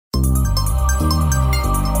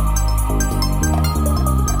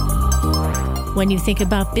When you think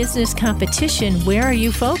about business competition, where are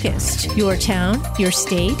you focused? Your town, your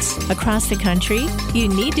state, across the country? You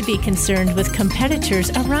need to be concerned with competitors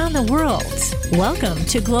around the world. Welcome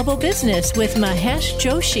to Global Business with Mahesh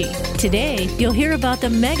Joshi. Today, you'll hear about the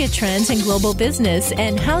mega trends in global business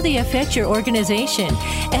and how they affect your organization,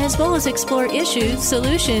 as well as explore issues,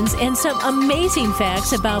 solutions, and some amazing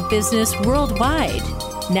facts about business worldwide.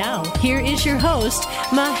 Now, here is your host,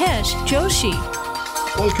 Mahesh Joshi.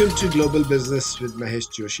 Welcome to Global Business with Mahesh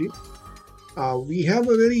Joshi. We have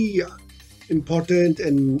a very important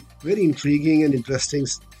and very intriguing and interesting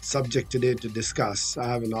subject today to discuss. I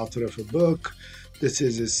have an author of a book. This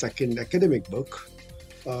is his second academic book.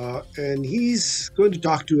 And he's going to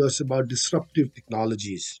talk to us about disruptive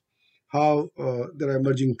technologies, how there are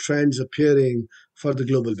emerging trends appearing for the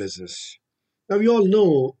global business. Now, we all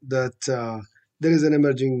know that there is an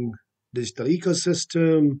emerging digital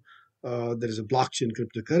ecosystem. There is a blockchain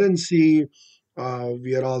cryptocurrency.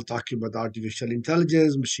 We are all talking about artificial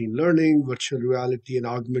intelligence, machine learning, virtual reality, and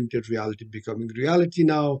augmented reality becoming reality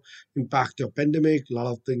now. Impact of pandemic, a lot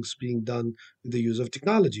of things being done with the use of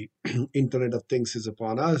technology. Internet of Things is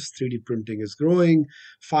upon us. 3D printing is growing.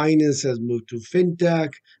 Finance has moved to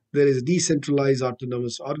fintech. There is decentralized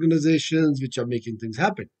autonomous organizations which are making things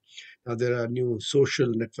happen. Now, there are new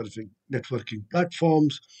social networking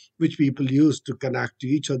platforms which people use to connect to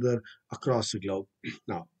each other across the globe.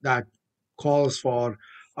 Now, that calls for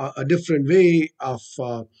a different way of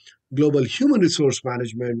global human resource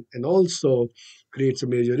management and also creates a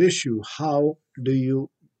major issue. How do you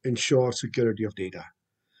ensure security of data?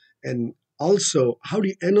 And also, how do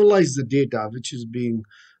you analyze the data which is being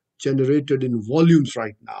generated in volumes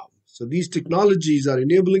right now? So these technologies are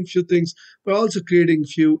enabling few things, but also creating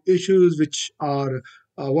few issues which are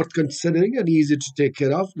worth considering and easy to take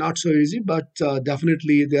care of. Not so easy, but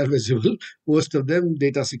definitely they are visible. Most of them,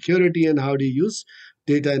 data security and how do you use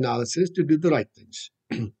data analysis to do the right things.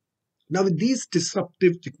 Now, with these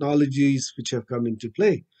disruptive technologies which have come into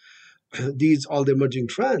play, these all the emerging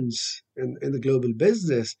trends in the global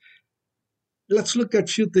business, let's look at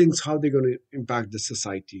few things, how they're going to impact the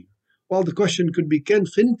society. Well, the question could be, can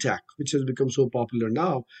fintech, which has become so popular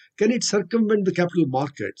now, can it circumvent the capital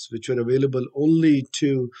markets, which were available only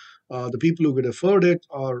to the people who could afford it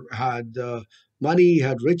or had money,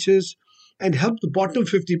 had riches, and help the bottom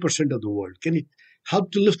 50% of the world? Can it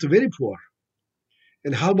help to lift the very poor?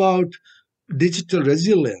 And how about digital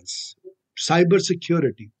resilience,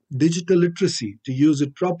 cybersecurity, digital literacy, to use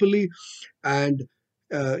it properly and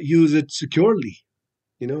use it securely,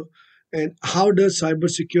 And how does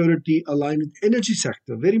cybersecurity align with energy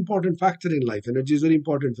sector? Very important factor in life. Energy is very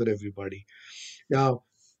important for everybody. Now,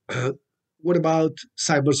 what about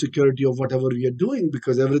cybersecurity of whatever we are doing?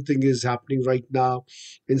 Because everything is happening right now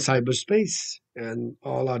in cyberspace and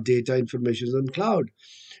all our data information is on cloud.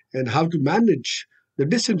 And how to manage the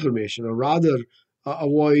disinformation or rather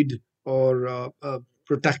avoid or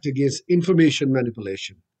protect against information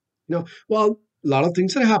manipulation. Well, a lot of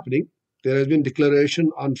things are happening. There has been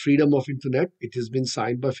declaration on freedom of internet. It has been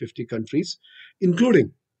signed by 50 countries,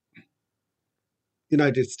 including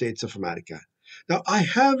United States of America. Now, I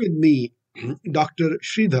have with me Dr.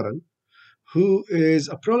 Sridharan, who is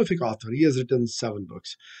a prolific author. He has written 7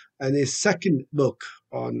 books. And his second book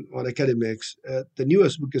on academics, the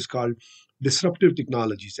newest book is called Disruptive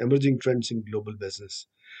Technologies, Emerging Trends in Global Business.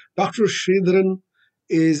 Dr. Sridharan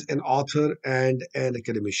is an author and an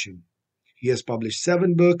academician. He has published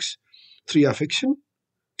 7 books. 3 are fiction,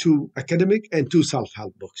 2 academic, and 2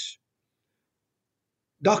 self-help books.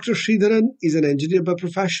 Dr. Sridharan is an engineer by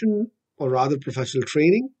profession, or rather professional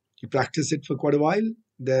training. He practiced it for quite a while.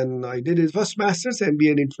 Then he did his first master's,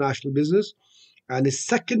 MBA in international business, and his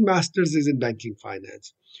second master's is in banking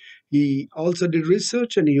finance. He also did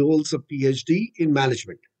research and he holds a PhD in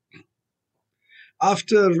management.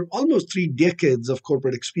 After almost 3 decades of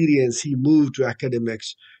corporate experience, he moved to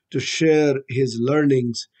academics to share his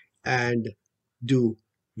learnings and do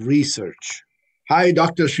research. Hi,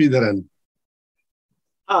 Dr. Sridharan.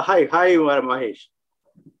 Hi, Mahesh.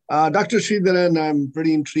 Dr. Sridharan, I'm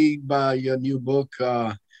pretty intrigued by your new book,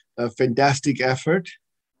 A Fantastic Effort.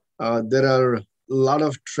 There are a lot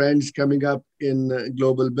of trends coming up in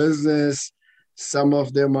global business. Some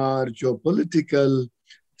of them are geopolitical.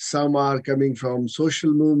 Some are coming from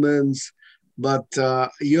social movements. But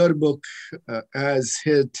your book has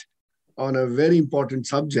hit on a very important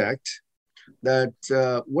subject, that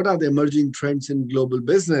what are the emerging trends in global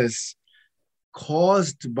business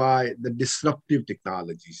caused by the disruptive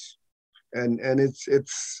technologies. And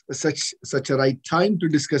it's such a right time to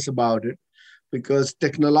discuss about it, because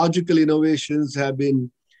technological innovations have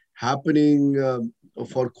been happening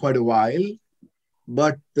for quite a while.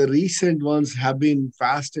 but the recent ones have been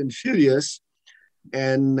fast and furious.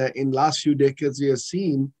 And in last few decades, we have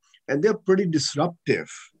seen, and they're pretty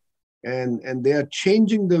disruptive, and they are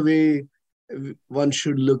changing the way one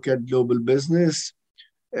should look at global business.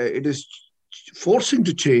 It is forcing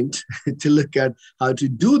to change to look at how to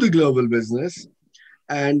do the global business,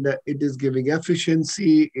 and it is giving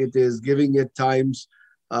efficiency. It is giving at times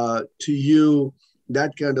to you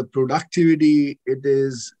that kind of productivity. It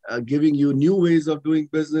is giving you new ways of doing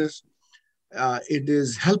business. It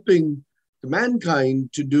is helping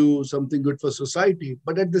mankind to do something good for society.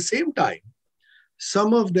 But at the same time,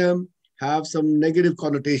 some of them have some negative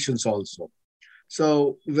connotations also.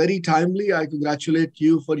 So, very timely, I congratulate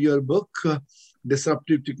you for your book,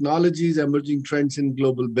 Disruptive Technologies, Emerging Trends in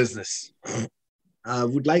Global Business. I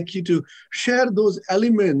would like you to share those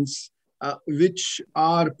elements which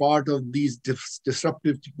are part of these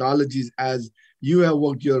disruptive technologies as you have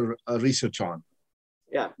worked your research on.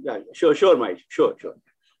 Yeah, sure, Mahesh, sure.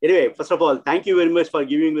 Anyway, first of all, thank you very much for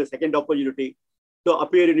giving me the second opportunity to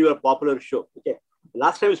appear in your popular show. Okay,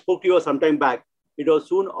 last time I spoke to you some time back. It was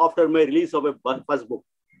soon after my release of a first book.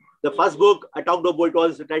 The first book I talked about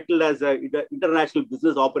was titled as International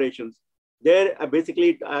Business Operations. There, I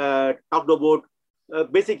basically talked about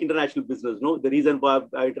basic international business. No, the reason for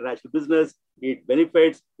international business, its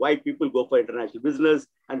benefits, why people go for international business,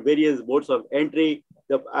 and various modes of entry,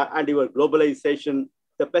 and your globalization,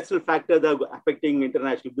 the pestle factor that are affecting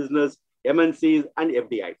international business, MNCs, and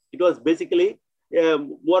FDI. It was basically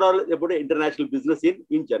more or less about international business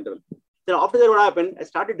in general. Then after that, what happened? I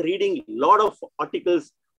started reading a lot of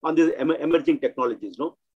articles on these emerging technologies.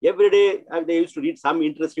 No, every day they used to read some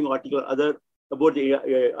interesting article or other about these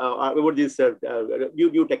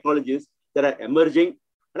new technologies that are emerging.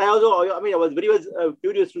 And I was very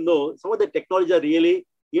curious to know some of the technologies are really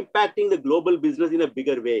impacting the global business in a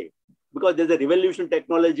bigger way, because there's a revolution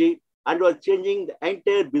technology and was changing the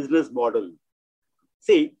entire business model.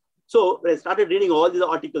 See, so when I started reading all these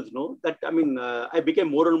articles, I became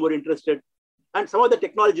more and more interested. And some of the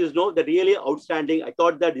technologies, they're really outstanding. I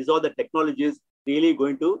thought that these are the technologies really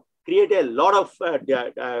going to create a lot of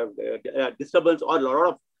disturbance, or a lot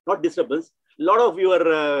of, not disturbance, a lot of your,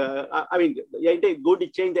 going to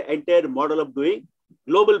change the entire model of doing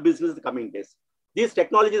global business in the coming days. These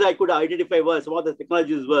technologies I could identify were, some of the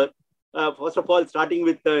technologies were, first of all, starting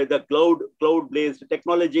with the cloud-based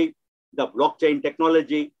technology, the blockchain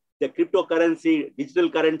technology, the cryptocurrency, digital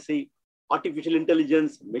currency, artificial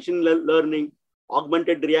intelligence, machine learning,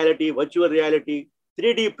 augmented reality, virtual reality,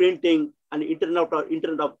 3D printing, and Internet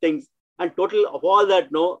of Things, and total of all that,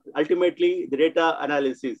 ultimately the data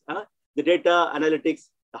analysis, the data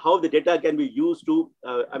analytics, how the data can be used to,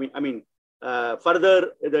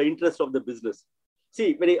 further the interest of the business.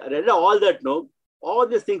 See, when I read all that, all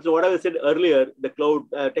these things, what I said earlier, the cloud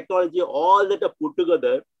technology, all that are put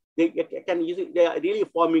together, they are really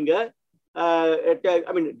forming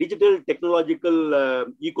digital technological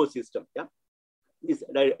ecosystem. Yeah, this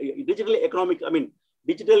digital economic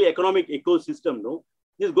ecosystem,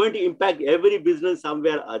 is going to impact every business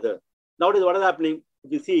somewhere or other. Nowadays, what is happening?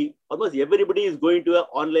 If you see, almost everybody is going to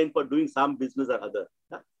online for doing some business or other.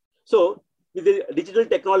 Yeah? So, with the digital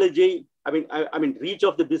technology, reach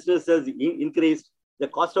of the business has increased. The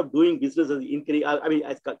cost of doing business has increased.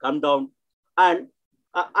 Has come down, and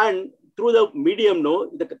through the medium,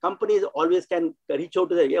 the companies always can reach out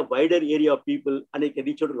to a wider area of people, and they can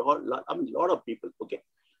reach out to a lot of people. Okay,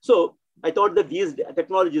 so I thought that these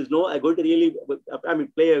technologies, are going to really,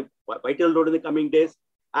 play a vital role in the coming days.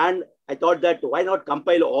 And I thought that why not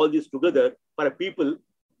compile all this together for people,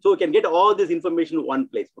 so we can get all this information in one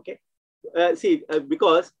place. Okay,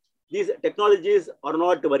 because these technologies are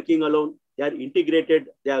not working alone; they are integrated.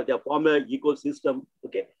 They form an ecosystem.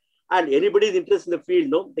 Okay. And anybody's interested in the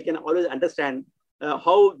field, they can always understand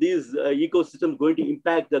how these ecosystems going to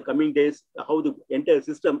impact the coming days, how the entire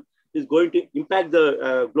system is going to impact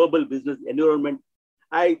the global business environment.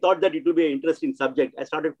 I thought that it would be an interesting subject. I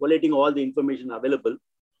started collating all the information available.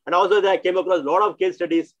 And also I came across a lot of case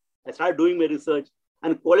studies. I started doing my research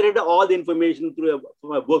and collated all the information through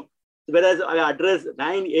a book. Whereas I address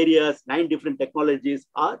 9 different technologies,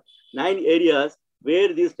 or 9 areas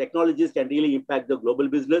where these technologies can really impact the global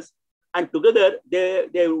business. And together,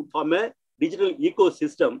 they form a digital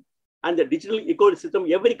ecosystem. And the digital ecosystem,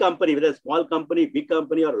 every company, whether small company, big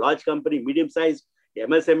company, or large company, medium-sized,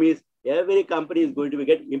 MSMEs, every company is going to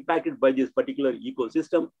get impacted by this particular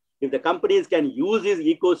ecosystem. If the companies can use this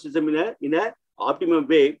ecosystem in a optimum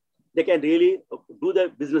way, they can really do the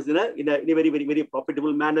business in a very, very, very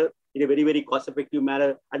profitable manner, in a very, very cost-effective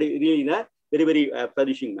manner, and really in a very, very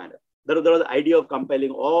flourishing manner. That was the idea of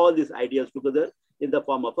compiling all these ideas together in the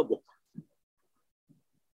form of a book.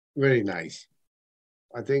 Very nice.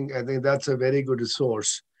 I think that's a very good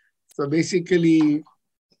resource. So basically,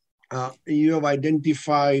 you have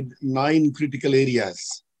identified 9 critical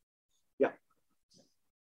areas, yeah,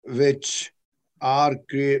 which are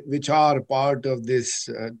part of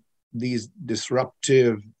these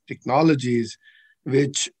disruptive technologies,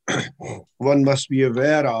 which one must be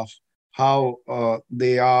aware of how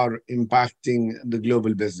they are impacting the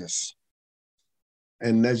global business.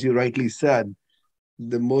 And as you rightly said,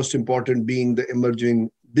 the most important being the emerging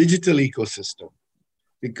digital ecosystem,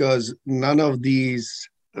 because none of these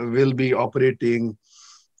will be operating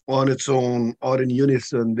on its own or in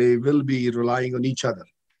unison. They will be relying on each other.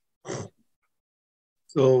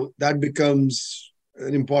 So that becomes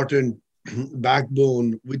an important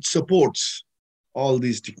backbone which supports all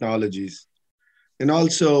these technologies. And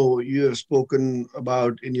also, you have spoken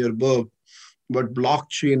about in your book about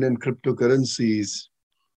blockchain and cryptocurrencies,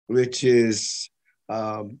 which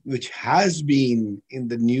has been in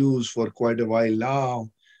the news for quite a while now,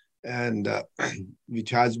 and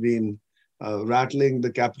which has been rattling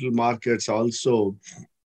the capital markets also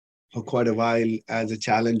for quite a while as a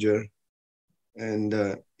challenger. And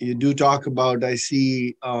you do talk about, I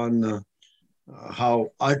see on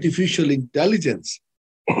how artificial intelligence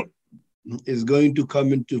is going to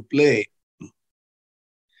come into play.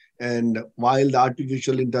 And while the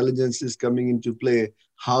artificial intelligence is coming into play,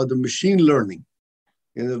 how the machine learning,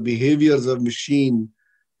 behaviors of machine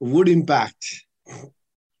would impact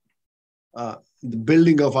the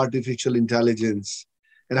building of artificial intelligence,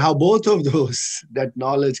 and how both of those, that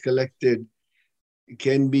knowledge collected,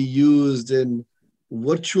 can be used in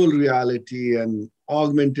virtual reality and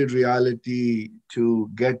augmented reality to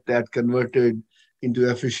get that converted into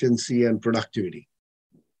efficiency and productivity.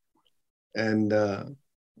 And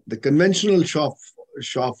the conventional shop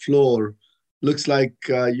floor looks like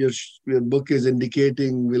your book is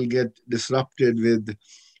indicating will get disrupted with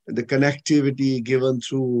the connectivity given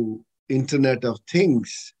through Internet of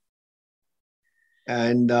Things.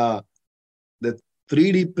 And the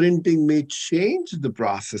 3D printing may change the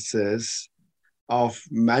processes of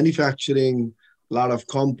manufacturing a lot of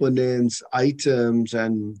components, items,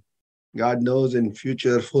 and God knows in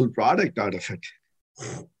future full product out of it.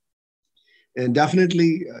 And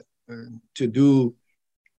definitely to do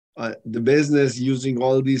the business using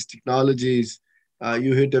all these technologies,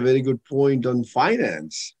 you hit a very good point on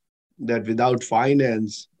finance, that without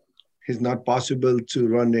finance, it's not possible to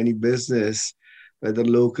run any business, whether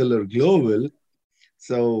local or global.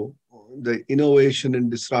 So the innovation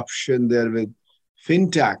and disruption there with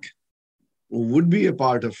fintech would be a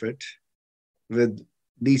part of it, with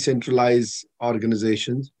decentralized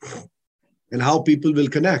organizations, and how people will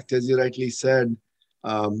connect. As you rightly said,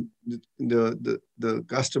 the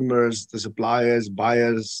customers, the suppliers,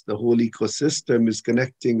 buyers, the whole ecosystem is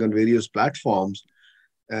connecting on various platforms.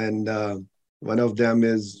 And one of them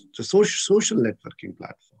is the social networking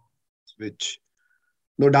platforms, which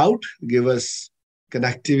no doubt give us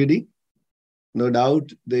connectivity. No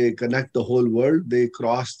doubt they connect the whole world. They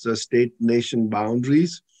cross the state-nation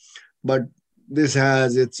boundaries. But this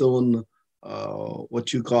has its own,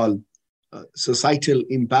 what you call, societal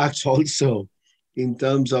impacts also in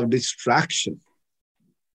terms of distraction.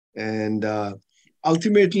 And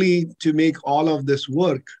ultimately, to make all of this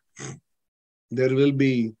work, there will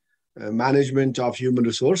be management of human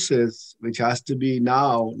resources, which has to be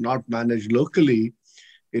now not managed locally.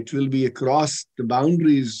 It will be across the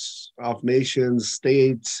boundaries of nations,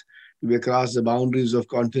 states, across the boundaries of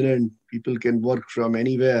continent. People can work from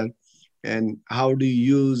anywhere. And how do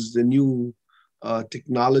you use the new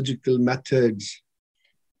technological methods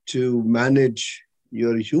to manage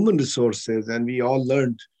your human resources? And we all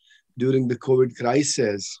learned during the COVID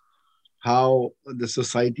crisis how the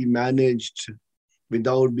society managed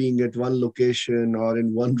without being at one location or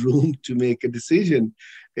in one room to make a decision.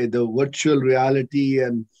 The virtual reality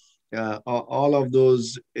and all of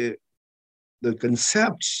those, the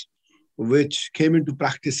concepts which came into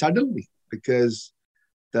practice suddenly because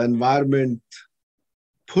the environment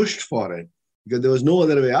pushed for it, because there was no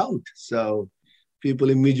other way out. So people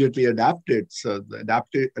immediately adapted. So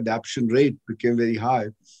the adaption rate became very high.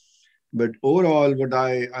 But overall, what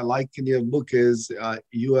I like in your book is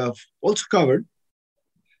you have also covered,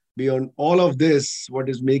 beyond all of this, what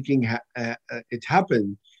is making it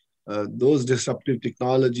happen, those disruptive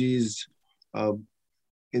technologies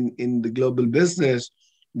in the global business,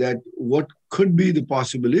 that what could be the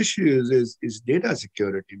possible issues is data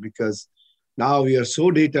security, because now we are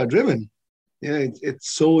so data driven.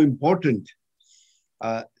 It's so important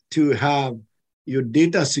to have your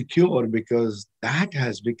data secure, because that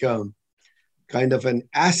has become kind of an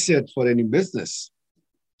asset for any business.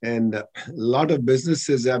 And a lot of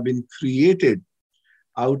businesses have been created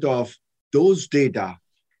out of those data.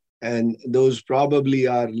 And those probably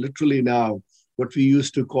are literally now what we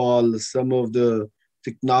used to call some of the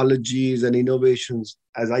technologies and innovations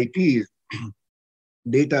as IPs.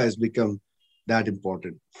 Data has become that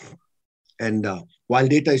important. And while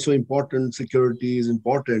data is so important, security is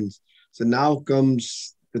important. So now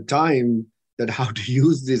comes the time that how to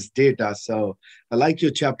use this data. So I like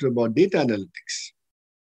your chapter about data analytics,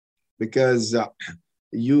 because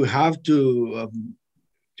you have to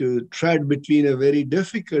tread between a very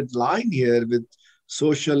difficult line here with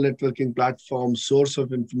social networking platforms, source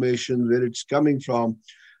of information, where it's coming from,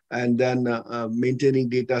 and then maintaining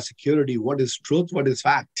data security. What is truth? What is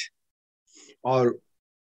fact? Or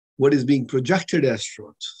what is being projected as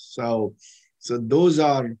truth? So those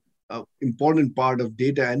are important part of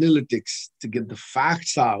data analytics, to get the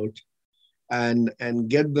facts out and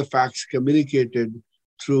get the facts communicated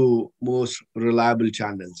through most reliable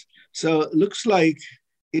channels. So it looks like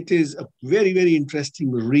it is a very, very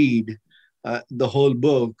interesting read, the whole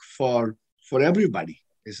book for everybody.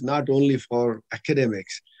 It's not only for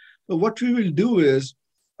academics. But what we will do is,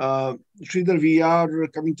 Sridhar, we are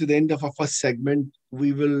coming to the end of our first segment.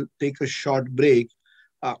 We will take a short break.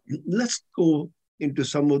 Let's go into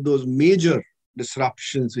some of those major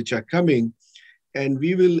disruptions which are coming, and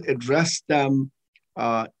we will address them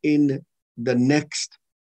in the next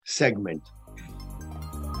segment.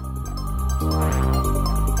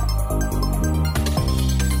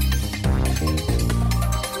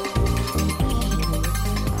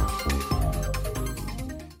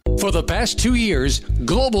 For the past 2 years,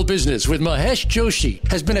 Global Business with Mahesh Joshi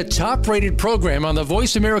has been a top-rated program on the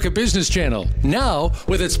Voice America Business Channel. Now,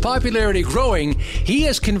 with its popularity growing, he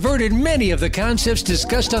has converted many of the concepts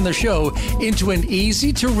discussed on the show into an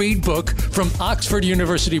easy-to-read book from Oxford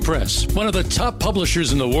University Press, one of the top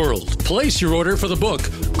publishers in the world. Place your order for the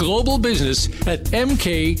book, Global Business, at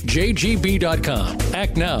mkjgb.com.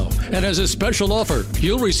 Act now, and as a special offer,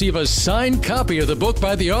 you'll receive a signed copy of the book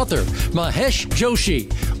by the author, Mahesh Joshi.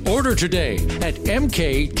 Order today at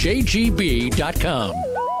mkjgb.com.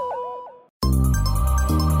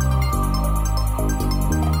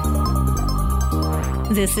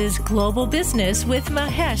 This is Global Business with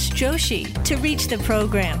Mahesh Joshi. To reach the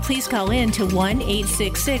program, please call in to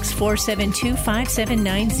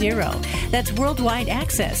 1-866-472-5790. That's worldwide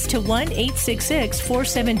access to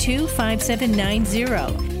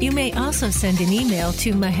 1-866-472-5790. You may also send an email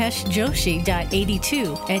to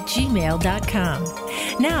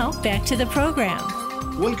maheshjoshi.82@gmail.com. Now, back to the program.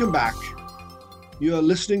 Welcome back. You are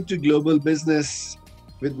listening to Global Business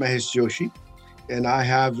with Mahesh Joshi. And I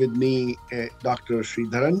have with me Dr.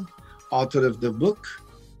 Sridharan, author of the book,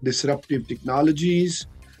 Disruptive Technologies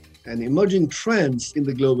and Emerging Trends in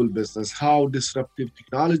the Global Business, how disruptive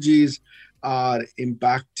technologies are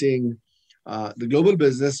impacting the global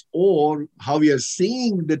business, or how we are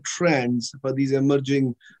seeing the trends for these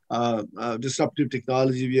emerging disruptive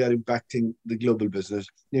technology we are impacting the global business.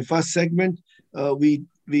 In the first segment, we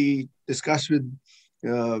discussed with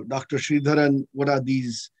Dr. Sridharan what are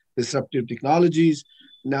these disruptive technologies.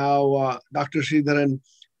 Now, Dr. Sridharan,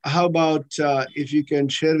 how about if you can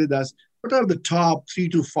share with us, what are the top 3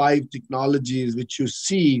 to 5 technologies which you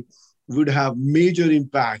see would have major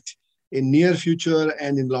impact in near future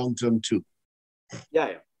and in long term too?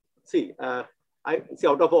 Yeah. See, I see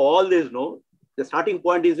out of all this, the starting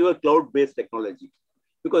point is your cloud-based technology,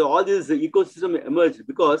 because all this ecosystem emerged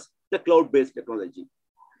because the cloud-based technology.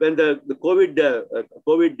 When the COVID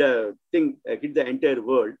thing hit the entire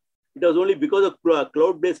world, it was only because of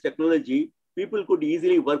cloud-based technology, people could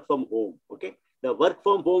easily work from home. Okay, the work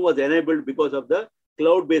from home was enabled because of the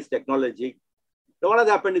cloud-based technology. So what has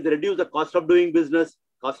happened is reduce the cost of doing business,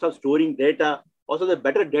 cost of storing data, also the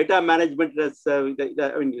better data management has given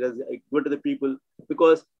to the people,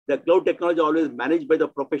 because the cloud technology is always managed by the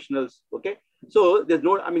professionals. Okay, so there's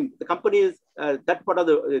no, the companies that part of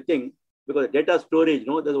the thing. Because data storage,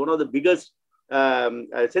 that's one of the biggest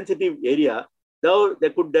sensitive area. Though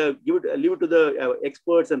they could leave it to the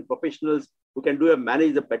experts and professionals who can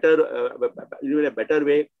manage the better, in a better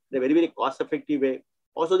way, in a very, very cost-effective way.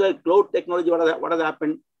 Also, the cloud technology, what has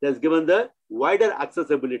happened? Has given the wider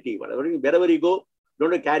accessibility. Wherever you go, you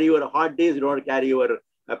don't have to carry your hard disks, you don't have to carry your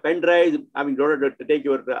pen drives. You don't have to take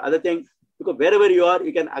your other things, because wherever you are,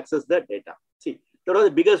 you can access the data. See, that was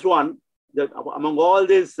the biggest one. Among all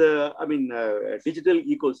this, digital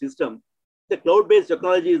ecosystem, the cloud-based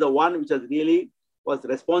technology is the one which was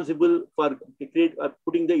responsible for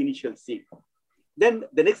putting the initial seed. Then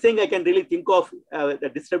the next thing I can really think of the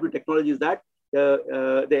disruptive technology is that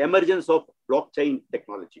the emergence of blockchain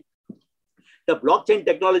technology. The blockchain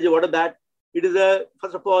technology, what is that? It is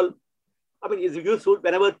first of all, I mean, it's useful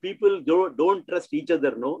whenever people don't trust each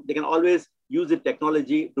other. No, they can always use the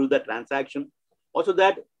technology to do the transaction. Also,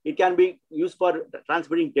 that it can be used for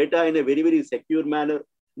transmitting data in a very, very secure manner,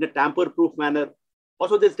 in a tamper-proof manner.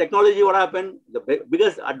 Also, this technology, what happened? The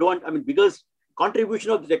biggest advantage, I mean, biggest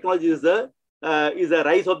contribution of the technology is the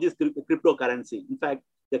rise of this cryptocurrency. In fact,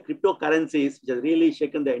 the cryptocurrencies which has really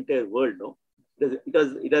shaken the entire world. No,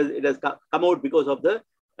 it has come out because of the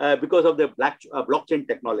blockchain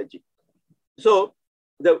technology. So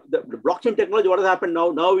the blockchain technology, what has happened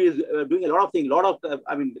now is doing a lot of things.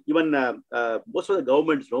 Even most of the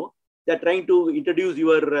governments, they're trying to introduce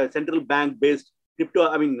your central bank-based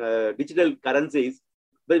digital currencies.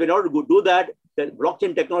 But in order to do that, the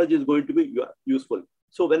blockchain technology is going to be useful.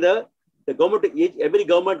 So when the government, every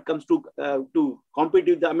government comes to compete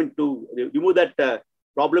with, to remove that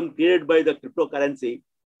problem created by the cryptocurrency,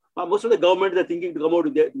 most of the governments are thinking to come out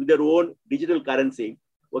with their own digital currency.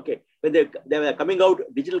 Okay, when they are coming out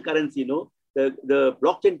digital currency, the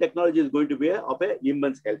blockchain technology is going to be of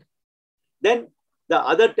immense help. Then the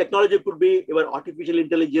other technology could be your artificial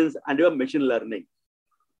intelligence and your machine learning.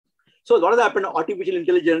 So what has happened? Artificial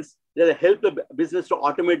intelligence has helped the business to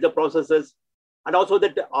automate the processes, and also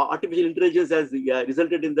that artificial intelligence has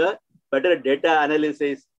resulted in the better data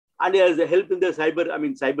analysis, and has helped in the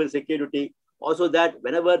cyber security. Also, that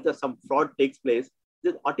whenever some fraud takes place,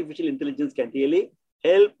 this artificial intelligence can really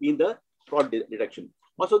help in the fraud detection.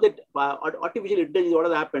 Also, that artificial intelligence, what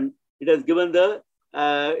has happened? It has given the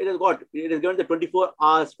 24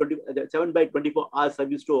 hours, 7 by 24 hours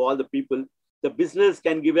service to all the people. The business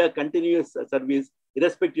can give a continuous service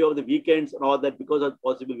irrespective of the weekends and all that because of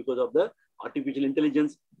the artificial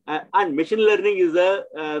intelligence. And machine learning is the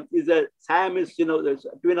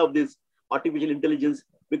twin of this artificial intelligence.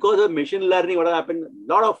 Because of machine learning, what has happened?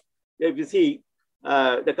 If you see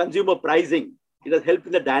the consumer pricing, it has helped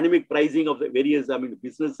in the dynamic pricing of the various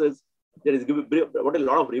businesses. There is a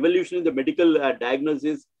lot of revolution in the medical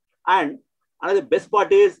diagnosis. And another best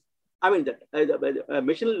part is,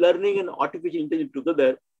 machine learning and artificial intelligence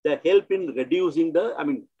together, they help in reducing the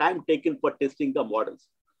time taken for testing the models.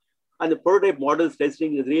 And the prototype models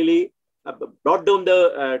testing is really brought down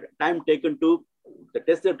the time taken to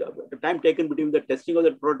the time taken between the testing of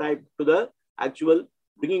the prototype to the actual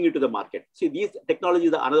bringing it to the market. See, these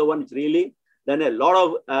technologies are another one. It's really done a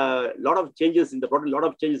lot of changes in the product, a lot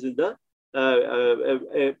of changes in the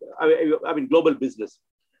global business.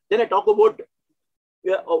 Then I talk about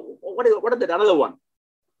what is that another one?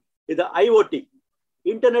 Is the IoT,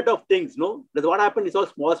 Internet of Things. That's what happened is all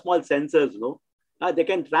small sensors. They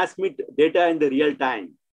can transmit data in the real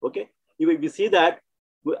time. Okay, if you see that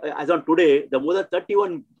as on today, the more than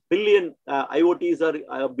 31 billion IoTs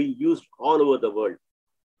are being used all over the world.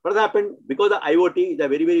 What has happened? Because the IoT, they're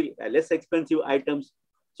very, very less expensive items.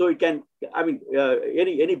 So it can,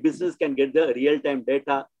 any business can get the real-time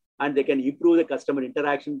data, and they can improve the customer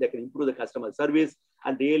interaction, they can improve the customer service,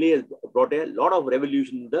 and really has brought a lot of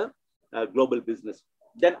revolution in the global business.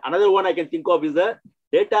 Then another one I can think of is the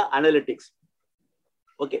data analytics.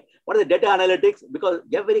 Okay, what is the data analytics? Because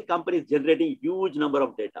every company is generating huge number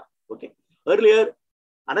of data. Okay, earlier,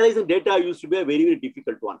 analyzing data used to be a very, very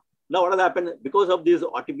difficult one. Now, what has happened? Because of this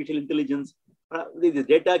artificial intelligence, this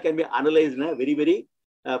data can be analyzed in a very, very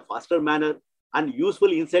faster manner, and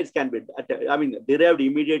useful insights can be derived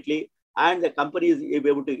immediately, and the company is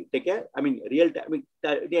able to take a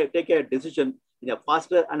take a decision in a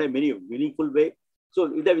faster and a very meaningful way. So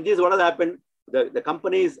with this, what has happened? The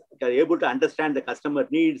companies are able to understand the customer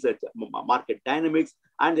needs, market dynamics,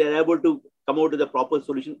 and they are able to come out with a proper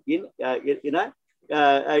solution in a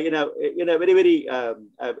very,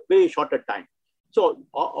 very shorter time. So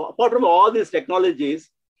apart from all these technologies,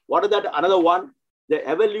 what is that? Another one, the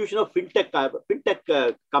evolution of fintech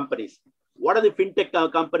companies. What are the fintech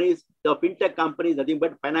companies? The fintech companies, nothing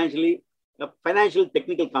but financial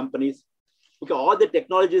technical companies. Okay, all the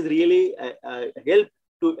technologies really help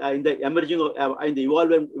to in the emerging in the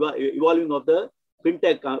evolving of the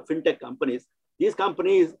fintech companies. These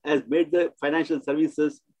companies has made the financial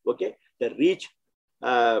services, okay, the reach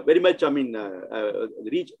very much,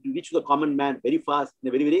 reach to the common man very fast in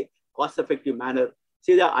a very, very cost-effective manner.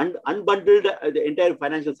 See, they unbundled the entire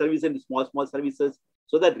financial service into small services,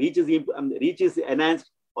 so that reach is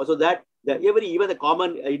enhanced. Also, that even the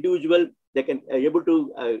common individual, they can able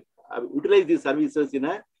to utilize these services in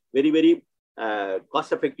a very, very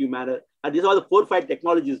cost-effective manner. And these are the 4 or 5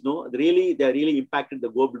 technologies. They really impacted the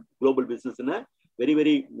global business in a very,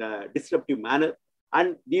 very disruptive manner.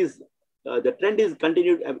 And these the trend is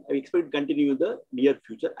continued. I expect to continue in the near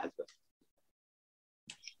future as well.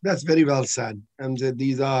 That's very well said. And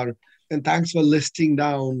and thanks for listing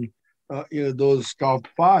down, those top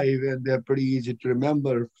five, and they're pretty easy to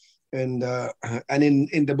remember. And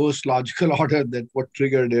in the most logical order, that what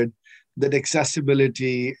triggered it, that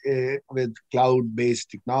accessibility with cloud-based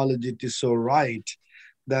technology, it is so right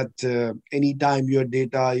that anytime your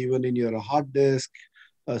data, even in your hard disk,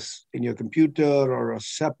 in your computer, or a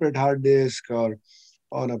separate hard disk, or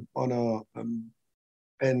on a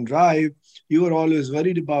pen drive, you are always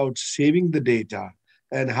worried about saving the data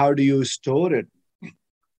and how do you store it.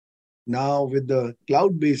 Now with the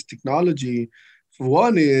cloud-based technology,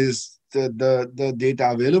 one is the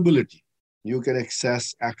data availability. You can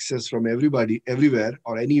access from everybody, everywhere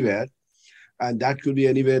or anywhere, and that could be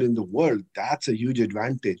anywhere in the world. That's a huge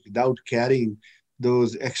advantage without carrying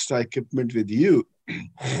those extra equipment with you.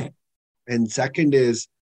 And second is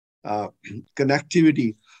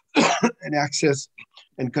connectivity and access,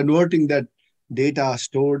 and converting that data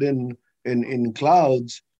stored in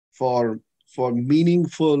clouds for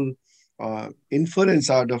meaningful inference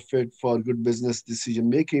out of it for good business decision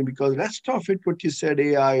making. Because rest of it, what you said,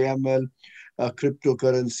 AI, ML,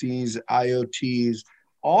 cryptocurrencies, IoTs,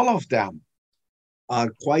 all of them are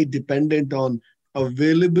quite dependent on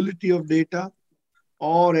availability of data,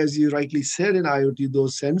 or as you rightly said in IoT,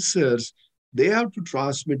 those sensors, they have to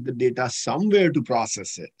transmit the data somewhere to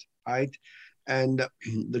process it, right? And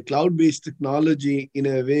the cloud-based technology, in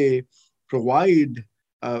a way, provide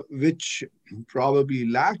which probably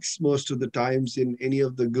lacks most of the times in any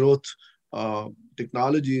of the growth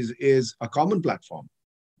technologies, is a common platform.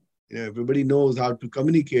 Everybody knows how to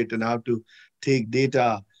communicate and how to take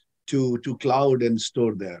data to cloud and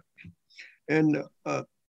store there. And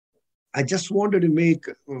I just wanted to make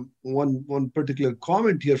one particular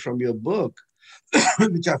comment here from your book,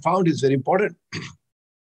 which I found is very important,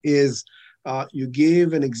 is you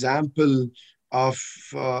gave an example of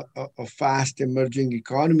a fast emerging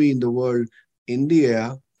economy in the world,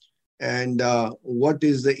 India, and what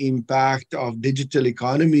is the impact of digital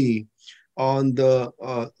economy on the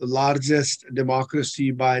largest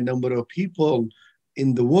democracy by number of people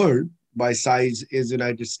in the world. By size is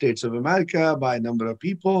United States of America, by number of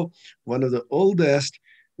people, one of the oldest,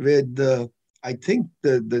 with I think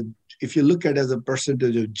if you look at it as a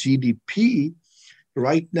percentage of GDP,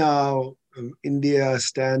 right now, India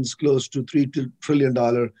stands close to $3 trillion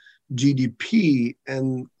GDP,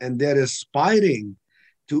 and they're aspiring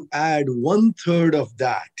to add 1/3 of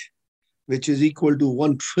that, which is equal to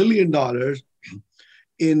 $1 trillion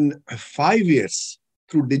in 5 years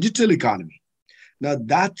through digital economy. Now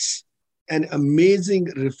that's an amazing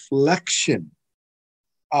reflection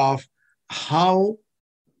of how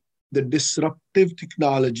the disruptive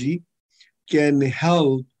technology can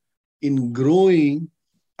help in growing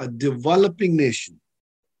a developing nation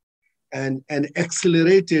and an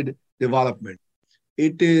accelerated development.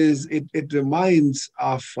 It reminds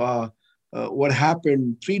of what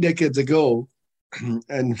happened 3 decades ago,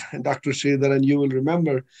 and Dr. Sridharan, you will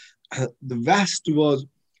remember, the West was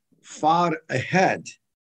far ahead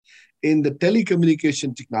in the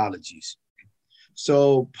telecommunication technologies.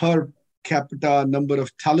 So per capita number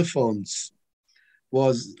of telephones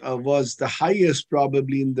was the highest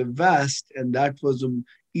probably in the West, and that was the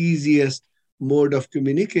easiest mode of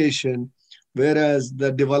communication, whereas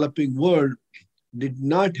the developing world did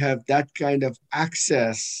not have that kind of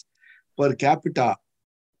access per capita.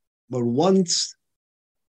 But once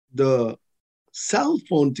the cell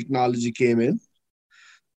phone technology came in,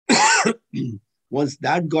 once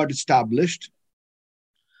that got established,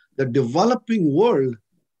 the developing world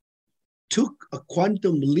took a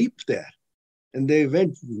quantum leap there, and they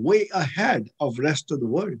went way ahead of rest of the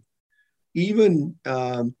world. Even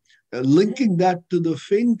linking that to the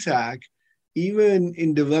fintech, even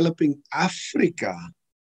in developing Africa,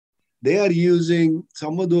 they are using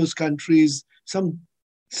some of those countries, some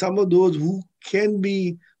of those who can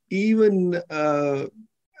be even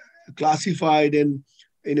classified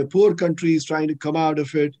in a poor countries trying to come out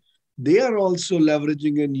of it. They are also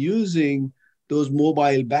leveraging and using those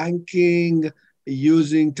mobile banking,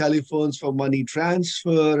 using telephones for money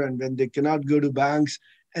transfer, and when they cannot go to banks,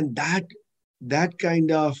 and that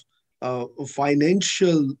kind of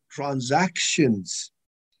financial transactions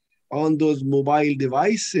on those mobile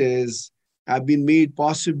devices have been made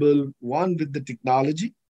possible, one, with the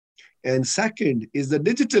technology, and second is the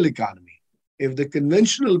digital economy. If the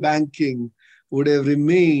conventional banking would have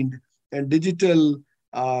remained and digital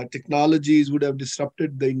technologies would have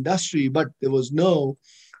disrupted the industry, but there was no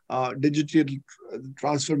digital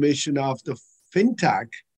transformation of the fintech,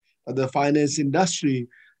 the finance industry,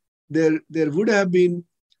 there would have been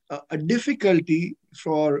a difficulty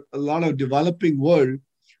for a lot of developing world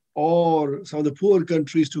or some of the poor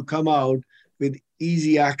countries to come out with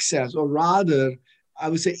easy access, or rather, I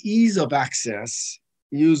would say ease of access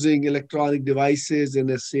using electronic devices in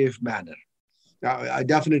a safe manner. Now, I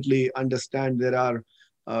definitely understand there are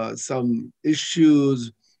some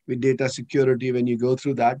issues with data security when you go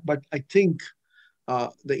through that, but I think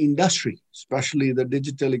the industry, especially the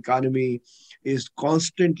digital economy, is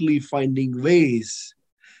constantly finding ways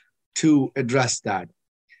to address that.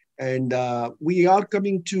 And we are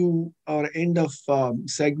coming to our end of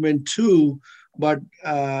segment 2, but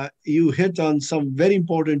you hit on some very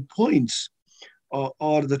important points,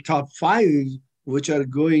 or the top 5, which are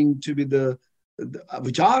going to be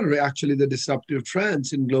which are actually the disruptive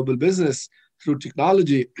trends in global business through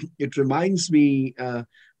technology. It reminds me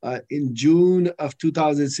in June of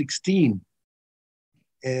 2016,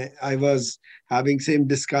 I was having same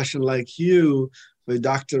discussion like you with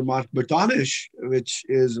Dr. Mark Bertonish, which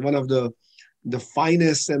is one of the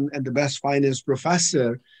finest and the best finance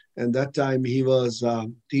professor. And that time he was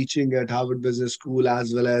teaching at Harvard Business School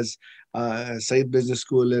as well as Said Business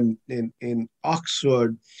School in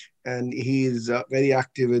Oxford. And he's very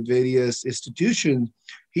active with various institutions.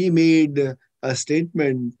 He made a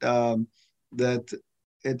statement that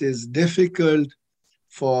it is difficult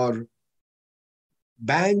for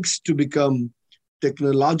banks to become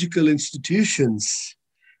technological institutions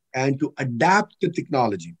and to adapt the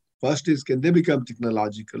technology. First is, can they become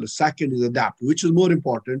technological? The second is adapt, which is more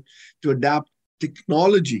important, to adapt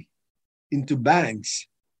technology into banks.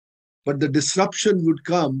 But the disruption would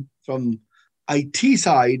come from IT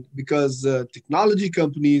side, because technology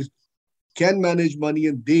companies can manage money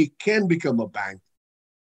and they can become a bank.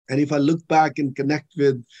 And if I look back and connect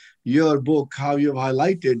with your book, how you've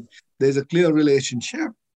highlighted, there's a clear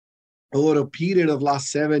relationship. Over a period of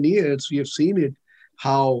last 7 years, we have seen it,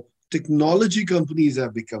 how technology companies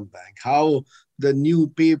have become bank, how the new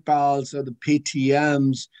PayPals or the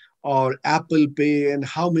Paytms or Apple Pay, and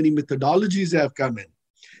how many methodologies have come in.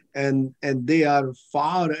 And they are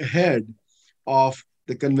far ahead of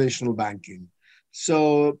the conventional banking.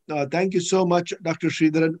 So thank you so much, Dr.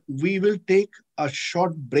 Sridharan. We will take a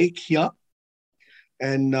short break here,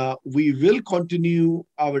 and we will continue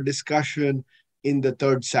our discussion in the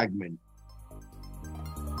third segment.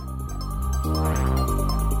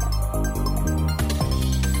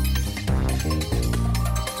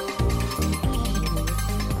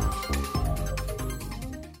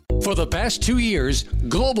 For the past 2 years,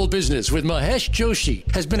 Global Business with Mahesh Joshi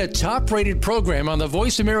has been a top-rated program on the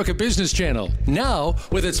Voice America Business Channel. Now,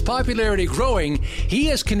 with its popularity growing, he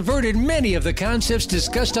has converted many of the concepts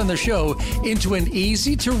discussed on the show into an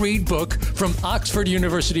easy-to-read book from Oxford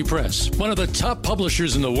University Press, one of the top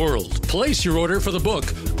publishers in the world. Place your order for the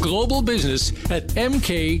book, Global Business, at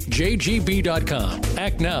mkjgb.com.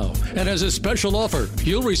 Act now, and as a special offer,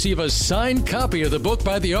 you'll receive a signed copy of the book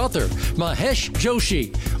by the author, Mahesh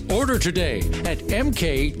Joshi. Order today at mkjgb.com.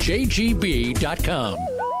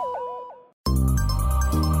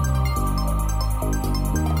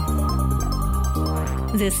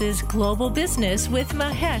 This is Global Business with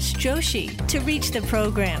Mahesh Joshi. To reach the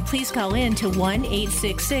program, please call in to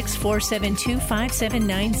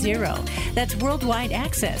 1-866-472-5790. That's worldwide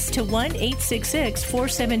access to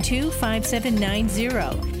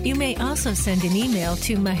 1-866-472-5790. You may also send an email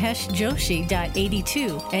to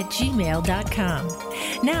maheshjoshi.82@gmail.com.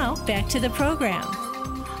 Now, back to the program.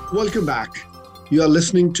 Welcome back. You are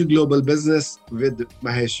listening to Global Business with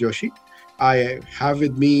Mahesh Joshi. I have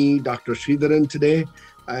with me Dr. Sridharan today,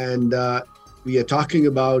 and we are talking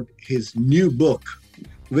about his new book,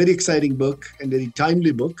 very exciting book and very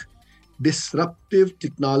timely book, Disruptive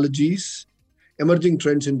Technologies, Emerging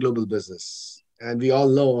Trends in Global Business. And we all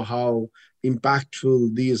know how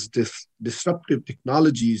impactful these disruptive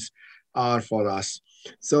technologies are for us.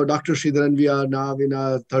 So, Dr. Sridharan, we are now in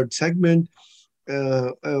our third segment.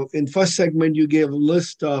 In first segment, you gave a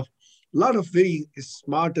list of a lot of very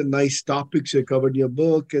smart and nice topics you covered in your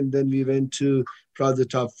book, and then we went to probably the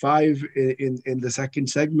top 5 in the second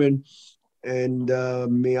segment. And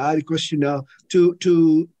may I request you now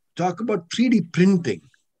to talk about 3D printing?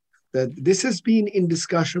 That this has been in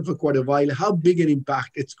discussion for quite a while. How big an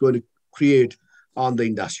impact it's going to create on the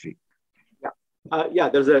industry? Yeah,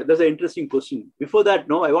 there's an interesting question. Before that,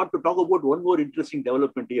 I want to talk about one more interesting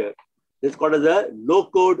development here. It's called as a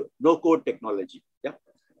no-code technology. Yeah.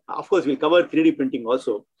 Of course, we'll cover 3D printing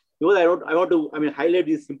also. Because I want to highlight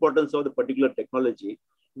this importance of the particular technology.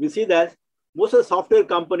 We see that most of the software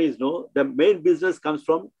companies the main business comes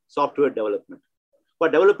from software development. For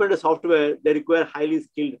development of software, they require highly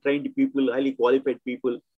skilled, trained people, highly qualified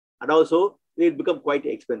people. and also it become quite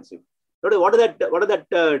expensive. Notice what are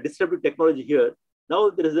that disruptive technology here? Now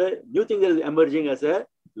there is a new thing that is emerging as a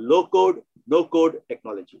low code, no code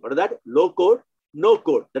technology. What is that? Low code, no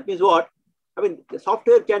code. That means what? I mean, the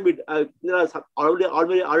software can be, there are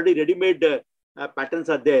already ready-made patterns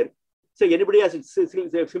are there. So anybody has to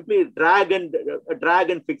simply drag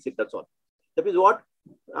and fix it. That's all. That means what?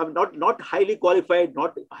 Not highly qualified,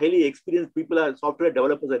 not highly experienced people are software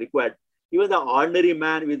developers are required. Even the ordinary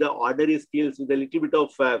man with the ordinary skills, with a little bit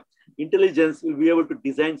of intelligence, will be able to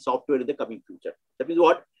design software in the coming future. That means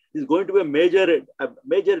what? Is going to be a major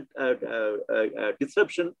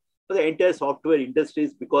disruption for the entire software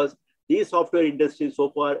industries, because these software industries so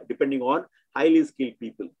far depending on highly skilled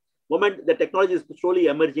people. Moment the technology is slowly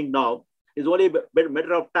emerging now, is only a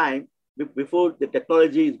matter of time before the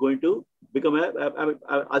technology is going to become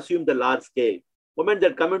assume the large scale. Moment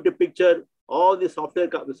that come into picture, all the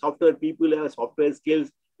software people have software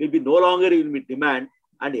skills will be no longer in demand,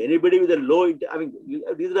 and anybody with a low,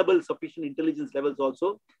 reasonable sufficient intelligence levels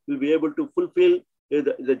also will be able to fulfill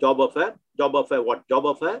the job of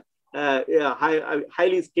a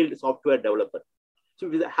highly skilled software developer. So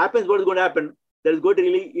if it happens, what is going to happen? That is going to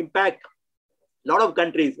really impact a lot of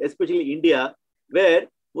countries, especially India, where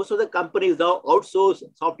most of the companies now outsource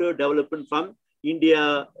software development from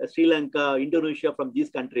India, Sri Lanka, Indonesia, from these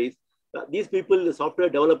countries. These people, the software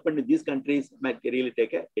development in these countries might really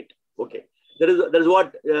take a hit. Okay, that is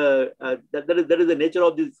the nature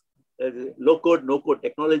of this low code, no code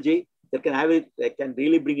technology that can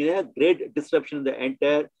really bring in a great disruption in the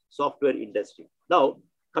entire software industry. Now,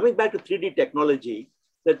 coming back to 3D technology,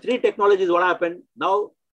 the 3D technology is what happened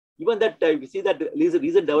now. Even that you see that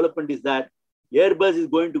recent development is that Airbus is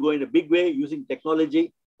going to go in a big way using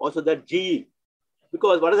technology. Also that GE,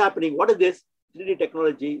 because what is happening? What is this 3D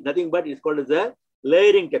technology? Nothing but it's called as a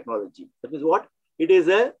layering technology. That is what it is.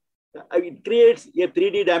 It creates a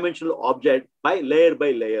 3D dimensional object by layer.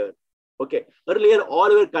 Okay. Earlier,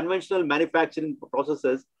 all our conventional manufacturing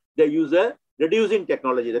processes, they use a reducing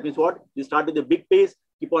technology. That means what? You start with a big piece,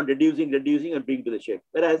 keep on reducing and bring to the shape.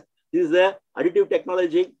 Whereas this is a additive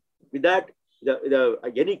technology. With that,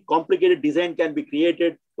 any complicated design can be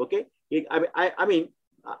created. Okay.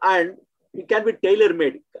 And it can be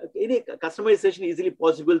tailor-made. Any customization is easily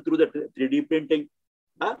possible through the 3D printing.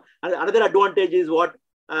 And another advantage is what?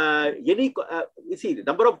 You see, the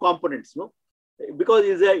number of components, no? Because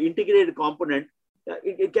it's an integrated component,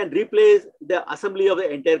 it can replace the assembly of the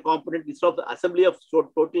entire component instead of the assembly of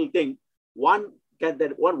total thing. One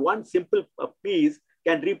simple piece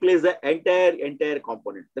can replace the entire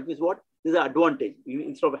component. That means what? This is an advantage.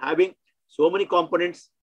 Instead of having so many components,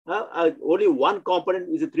 only one component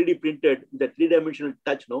is a 3D printed, the 3-dimensional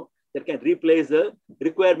touch, no, that can replace the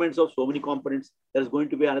requirements of so many components. There is going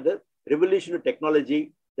to be another revolutionary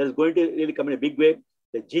technology that is going to really come in a big way.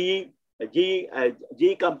 The GE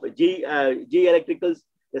Electricals,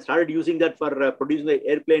 they started using that for producing the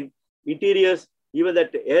airplane interiors. Even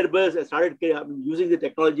that Airbus has started using the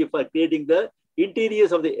technology for creating the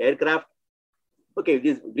interiors of the aircraft. Okay,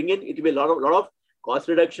 this bring in, it will be a lot of cost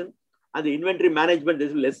reduction, and the inventory management. There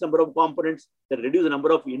is less number of components that reduce the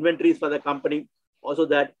number of inventories for the company. Also,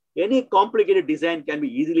 that any complicated design can be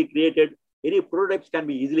easily created, any prototypes can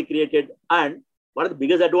be easily created, and what is the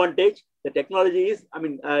biggest advantage? The technology is,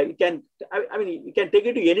 you can take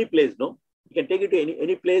it to any place, no? You can take it to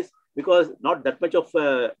any place because not that much of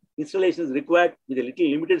installation is required. With a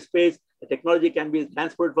little limited space, the technology can be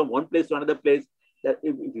transferred from one place to another place. That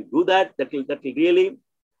if you do that, that will really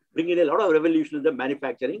bring in a lot of revolution in the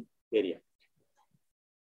manufacturing area.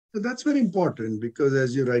 So that's very important because,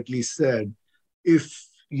 as you rightly said, if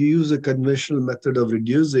you use a conventional method of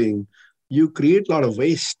reducing, you create a lot of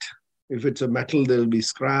waste. If it's a metal, there'll be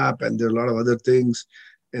scrap and there are a lot of other things.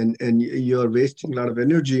 And you're wasting a lot of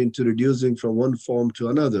energy into reducing from one form to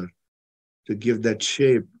another to give that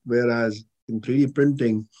shape. Whereas in 3D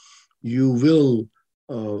printing, you will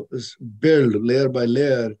build layer by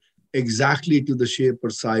layer exactly to the shape or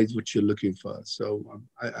size which you're looking for. So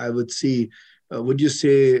I would see, would you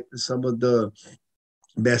say some of the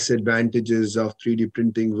best advantages of 3D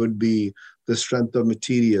printing would be the strength of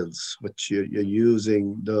materials which you're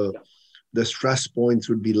using, the stress points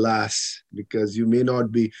would be less because you may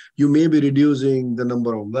be reducing the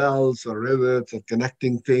number of welds or rivets or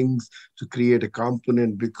connecting things to create a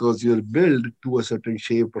component because you're built to a certain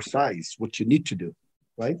shape or size, what you need to do,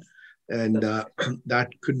 right? And that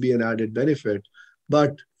could be an added benefit.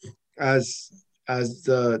 But as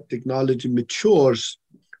the technology matures,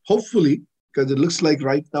 hopefully, because it looks like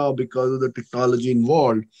right now, because of the technology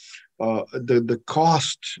involved, the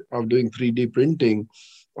cost of doing 3D printing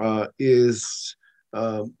is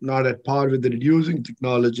not at par with the reducing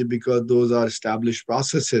technology because those are established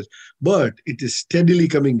processes, but it is steadily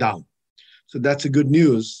coming down. So that's a good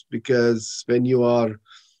news because when you are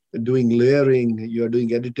doing layering, you are doing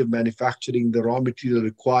additive manufacturing, the raw material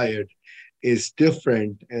required is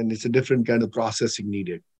different and it's a different kind of processing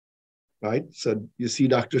needed, right? So you see,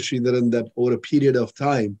 Dr. Sridharan, that over a period of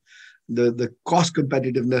time, the cost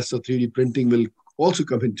competitiveness of 3D printing will also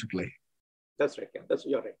come into play. That's right. Yeah,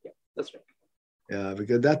 you're right. Yeah, that's right. Yeah,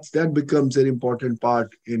 because that becomes an important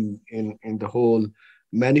part in the whole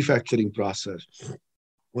manufacturing process.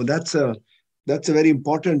 Well, that's a very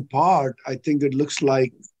important part. I think it looks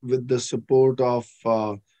like with the support of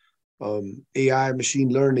AI, machine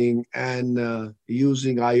learning, and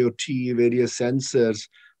using IoT, various sensors,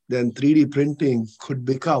 then 3D printing could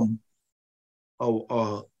become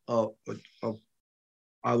a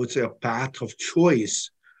I would say a path of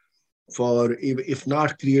choice for, if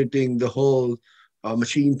not creating the whole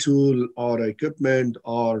machine tool or equipment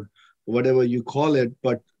or whatever you call it,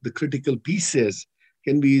 but the critical pieces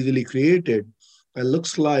can be easily created. And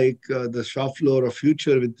looks like the shop floor of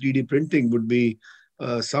future with 3D printing would be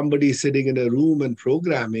somebody sitting in a room and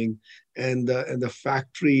programming, and the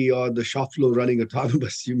factory or the shop floor running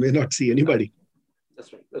autonomous. You may not see anybody.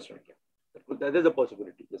 That's right. That's right. Yeah. That is a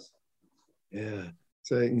possibility. Yes. Yeah.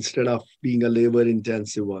 So instead of being a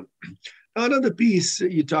labor-intensive one. Another piece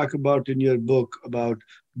you talk about in your book about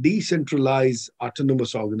decentralized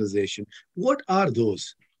autonomous organization. What are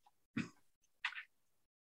those?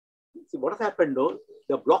 See, what has happened though,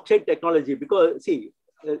 the blockchain technology, because see,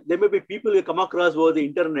 there may be people you come across over the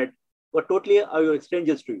internet who are totally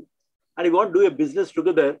strangers to you. And you want to do a business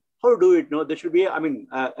together, how to do it? No, there should be,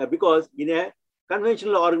 because in a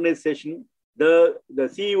conventional organization, the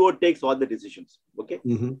CEO takes all the decisions. Okay,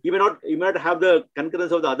 you may not have the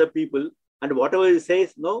concurrence of the other people, and whatever he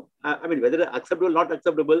says, no, whether acceptable or not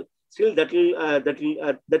acceptable, still that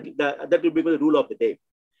will become the rule of the day.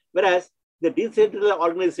 Whereas the decentralized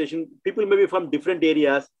organization, people may be from different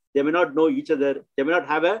areas, they may not know each other, they may not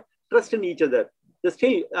have a trust in each other.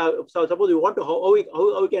 Still, so suppose we want to how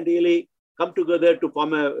we can really come together to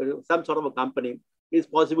form some sort of a company is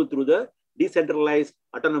possible through the decentralized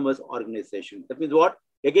autonomous organization. That means what?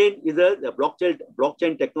 Again, is the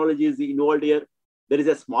blockchain technology is involved here. There is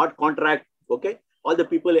a smart contract. Okay, all the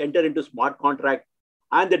people enter into smart contract,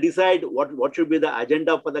 and they decide what should be the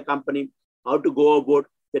agenda for the company, how to go about.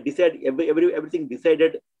 They decide everything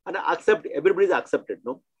decided, and everybody is accepted.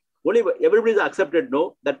 No, only everybody is accepted.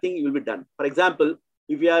 No, that thing will be done. For example,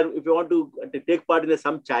 if you want to take part in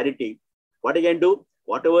some charity, what you can do,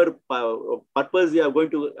 whatever purpose you are going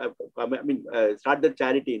to start the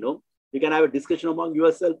charity, you can have a discussion among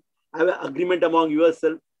yourself, have an agreement among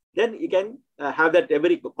yourself. Then you can have that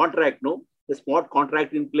every contract, the smart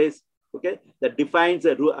contract in place, okay, that defines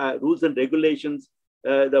the rules and regulations,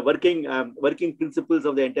 the working principles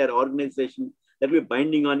of the entire organization that will be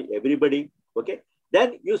binding on everybody, okay.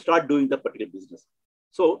 Then you start doing the particular business.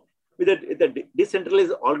 So with the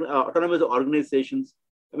decentralized autonomous organizations,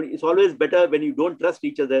 it's always better when you don't trust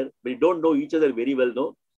each other, when you don't know each other very well.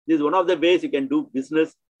 No, this is one of the ways you can do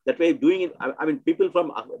business. That way, doing it. People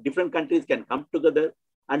from different countries can come together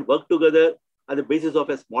and work together on the basis of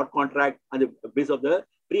a smart contract, on the basis of the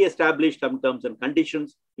pre-established terms and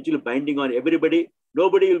conditions, which will be binding on everybody.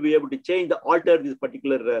 Nobody will be able to change alter this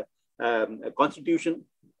particular constitution.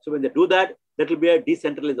 So when they do that, that will be a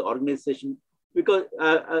decentralized organization, because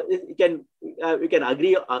we can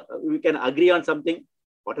agree on something.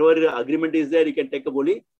 Whatever agreement is there, you can take up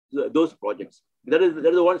only those projects. That is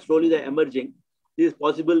the one slowly they're emerging. This is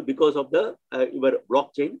possible because of the your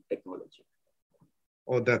blockchain technology.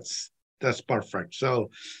 Oh, that's perfect. So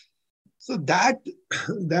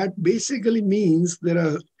that basically means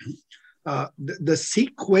there are the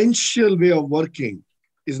sequential way of working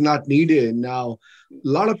is not needed now. A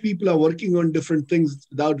lot of people are working on different things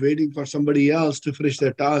without waiting for somebody else to finish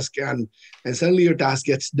their task, and suddenly your task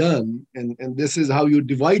gets done. And this is how you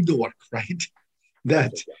divide the work, right?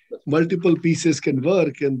 That multiple pieces can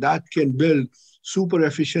work, and that can build super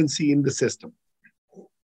efficiency in the system.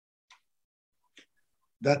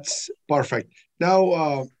 That's perfect.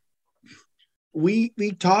 Now, we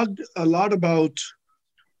talked a lot about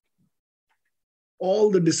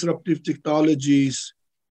all the disruptive technologies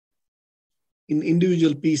in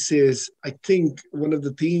individual pieces. I think one of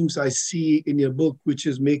the themes I see in your book, which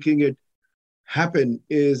is making it happen,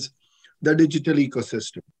 is the digital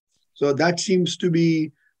ecosystem. So that seems to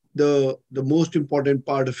be the most important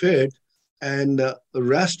part of it. And the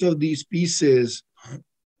rest of these pieces,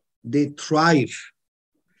 they thrive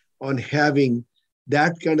on having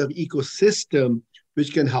that kind of ecosystem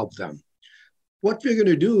which can help them. what we're going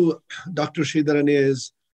to do, Dr. Sridharan,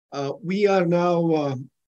 is we are now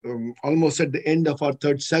almost at the end of our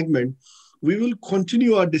third segment. We will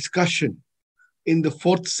continue our discussion in the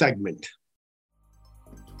fourth segment.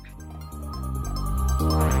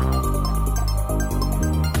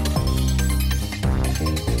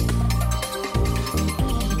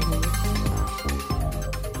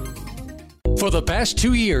 For the past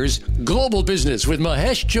 2 years, Global Business with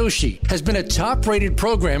Mahesh Joshi has been a top-rated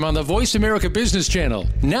program on the Voice America Business Channel.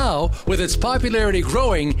 Now, with its popularity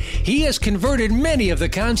growing, he has converted many of the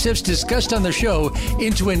concepts discussed on the show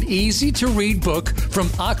into an easy-to-read book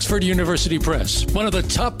from Oxford University Press, one of the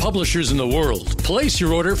top publishers in the world. Place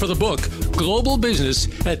your order for the book, Global Business,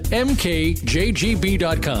 at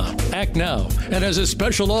mkjgb.com. Act now, and as a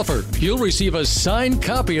special offer, you'll receive a signed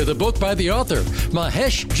copy of the book by the author,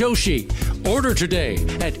 Mahesh Joshi. Order today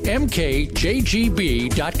at mkjgb.com.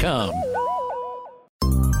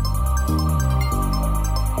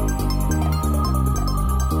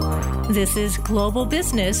 This is Global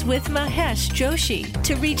Business with Mahesh Joshi.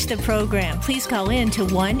 To reach the program, please call in to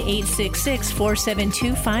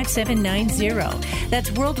 1-866-472-5790.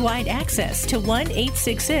 That's worldwide access to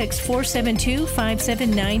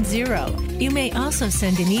 1-866-472-5790. You may also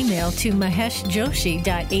send an email to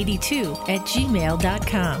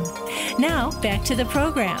maheshjoshi.82@gmail.com. Now, back to the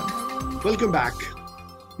program. Welcome back.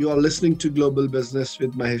 You are listening to Global Business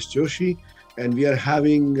with Mahesh Joshi, and we are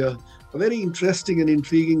having very interesting and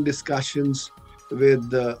intriguing discussions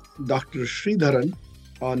with Dr. Sridharan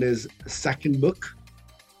on his second book,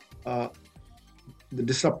 The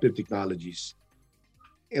Disruptive Technologies,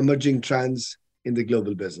 Emerging Trends in the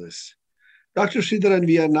Global Business. Dr. Sridharan,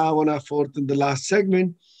 we are now on our fourth and the last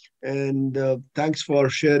segment, and thanks for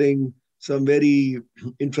sharing some very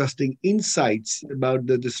interesting insights about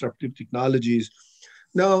the disruptive technologies.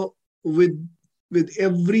 Now, with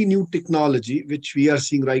every new technology, which we are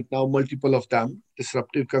seeing right now, multiple of them,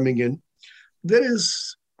 disruptive coming in, there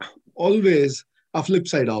is always a flip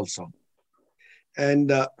side also.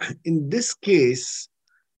 And in this case,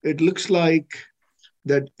 it looks like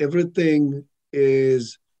that everything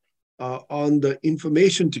is on the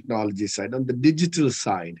information technology side, on the digital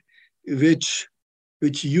side, which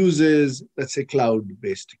uses, let's say,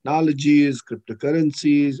 cloud-based technologies,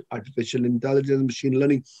 cryptocurrencies, artificial intelligence, machine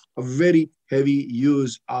learning, a very heavy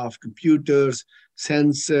use of computers,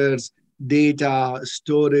 sensors, data,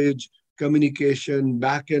 storage, communication,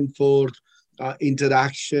 back and forth,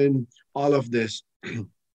 interaction, all of this.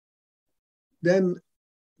 Then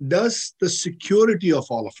does the security of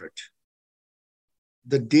all of it,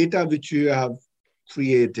 the data which you have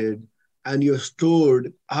created and you're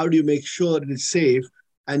stored, how do you make sure it is safe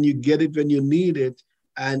and you get it when you need it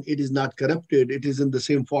and it is not corrupted? It is in the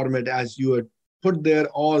same format as you had put there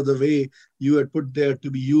or the way you had put there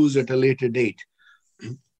to be used at a later date.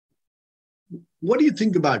 What do you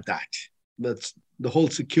think about that? That's the whole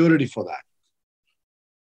security for that.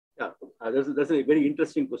 Yeah, that's a very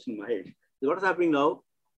interesting question, Mahesh. So what is happening now,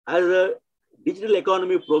 as the digital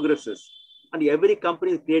economy progresses and every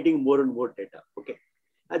company is creating more and more data, okay?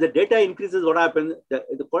 As the data increases, what happens,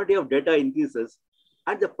 the quantity of data increases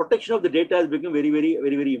and the protection of the data has become very, very,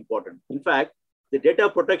 very, very important. In fact, the data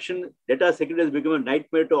protection, data security has become a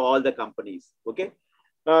nightmare to all the companies, okay?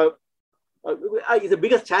 It's the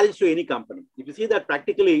biggest challenge to any company. If you see that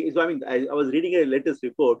practically, I was reading a latest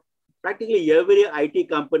report, practically every IT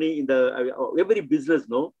company in every business,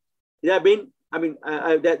 they have been, they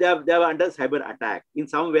have under cyber attack in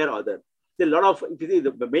some way or other. A lot of, if you see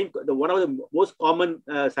one of the most common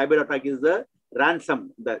cyber attack is the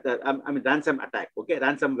ransom, ransom attack, okay,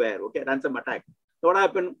 ransomware, okay, ransom attack. So what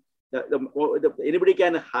happened? Anybody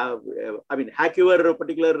can have, hack your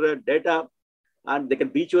particular data, and they can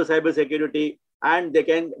breach your cyber security, and they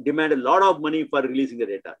can demand a lot of money for releasing the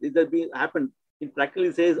data. This has happened. It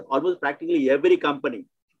practically says almost practically every company,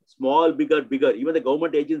 small, bigger, even the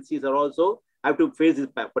government agencies are also have to face this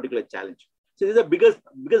particular challenge. So this is the biggest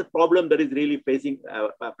problem that is really facing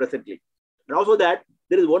presently. And also that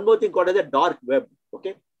there is one more thing called as the dark web.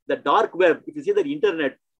 Okay, the dark web. If you see the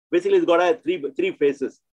internet, basically it's got three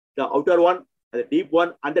phases: the outer one, the deep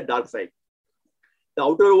one, and the dark side. The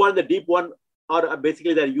outer one, the deep one, are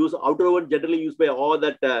basically they're used. Outer one generally used by all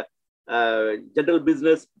that general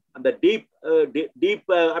business, and the deep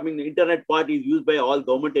internet part is used by all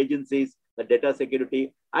government agencies, the data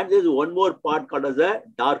security, and there's one more part called as a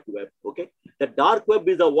dark web. Okay, the dark web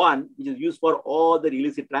is the one which is used for all the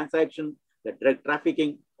illicit transaction, the drug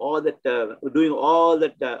trafficking, all that doing all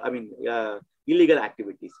that illegal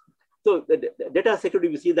activities. So the data security,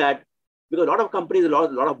 we see that because a lot of companies, a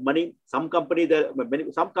lot of money. Some companies,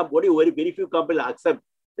 very few companies accept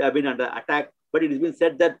they have been under attack. but it has been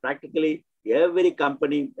said that practically every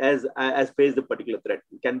company has faced a particular threat.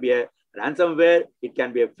 It can be a ransomware, it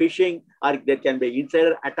can be a phishing, or there can be an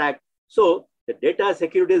insider attack. So the data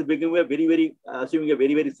security is becoming a very, assuming a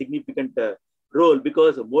very significant role,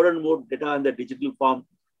 because more and more data in the digital form.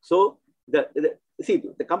 So the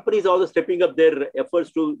companies are also stepping up their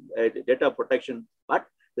efforts to data protection, but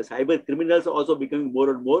the cyber criminals are also becoming more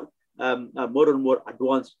and more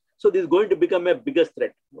advanced. So this is going to become a biggest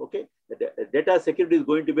threat. Okay, the data security is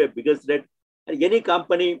going to be a biggest threat. And any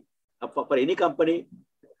company, for any company,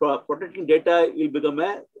 protecting data will become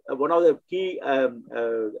one of the key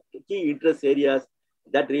interest areas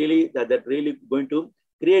that really going to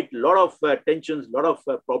create a lot of tensions, a lot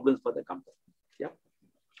of problems for the company. Yeah.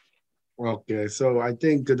 Okay, so I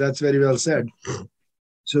think that's very well said.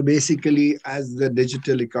 So basically, as the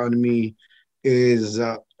digital economy is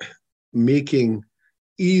making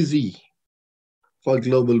easy for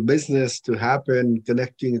global business to happen,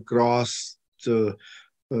 connecting across the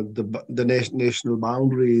national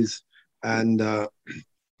boundaries, and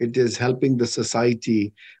it is helping the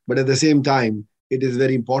society. But at the same time, it is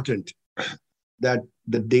very important that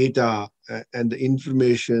the data and the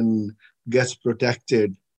information gets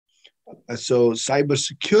protected. So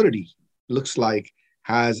cybersecurity looks like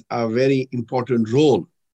has a very important role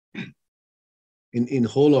in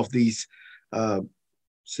whole of these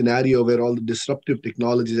scenario where all the disruptive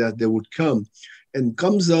technologies as they would come, and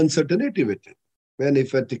comes the uncertainty with it. When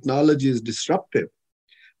if a technology is disruptive,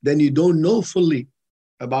 then you don't know fully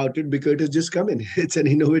about it because it has just come in. It's an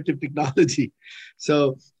innovative technology.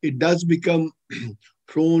 So it does become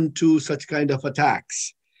prone to such kind of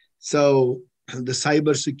attacks. So the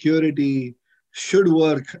cybersecurity should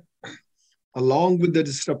work along with the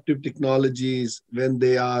disruptive technologies when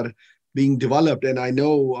they are being developed. And I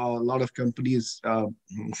know a lot of companies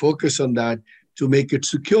focus on that to make it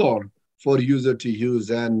secure for user to use.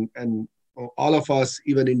 And all of us,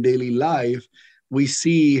 even in daily life, we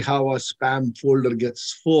see how a spam folder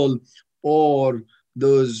gets full, or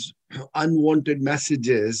those unwanted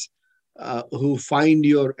messages who find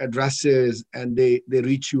your addresses and they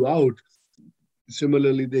reach you out.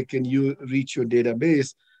 Similarly, they can reach your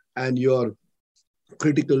database and your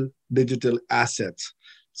critical digital assets.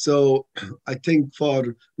 So I think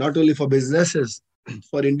for not only for businesses,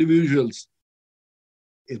 for individuals,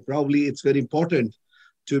 it's very important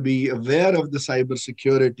to be aware of the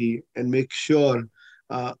cybersecurity and make sure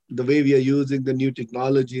the way we are using the new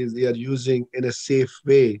technologies, we are using in a safe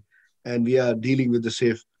way, and we are dealing with the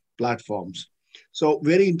safe platforms. So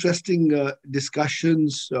very interesting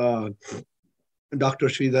discussions, Dr.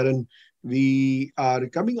 Sridharan. We are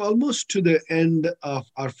coming almost to the end of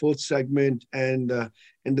our fourth segment and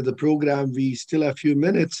into the program. We still have a few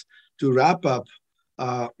minutes to wrap up.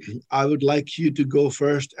 I would like you to go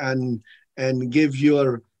first and give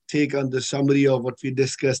your take on the summary of what we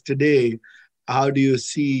discussed today. How do you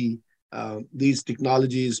see these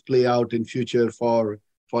technologies play out in future for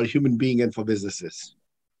human being and for businesses?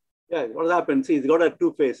 Yeah, what happens? See, it's got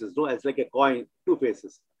two faces. No, it's like a coin, two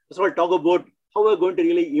faces. So I'll talk about how we're going to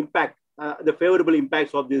really impact the favorable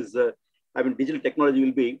impacts of this. Digital technology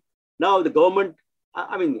will be now the government.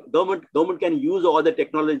 Government can use all the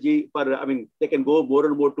technology for. They can go more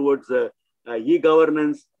and more towards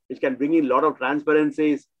e-governance, which can bring in a lot of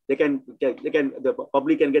transparencies. The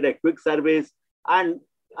public can get a quick service, and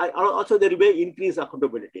also there will be increased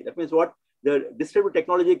accountability. That means what the distributed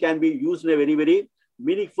technology can be used in a very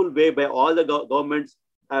meaningful way by all the governments.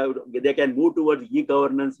 They can move towards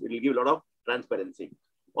e-governance. It will give a lot of transparency.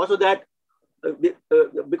 Also that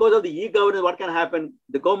because of the e-governance, what can happen?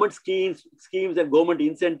 The government schemes and government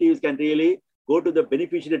incentives can really go to the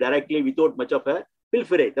beneficiary directly without much of a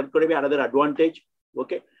pilferage. That could be another advantage.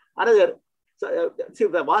 Okay. See,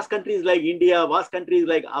 the vast countries like India, vast countries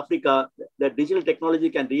like Africa, the digital technology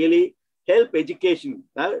can really help education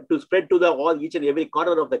to spread to each and every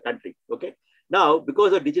corner of the country. Okay. Now,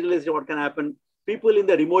 because of digitalization, what can happen? People in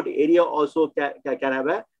the remote area also can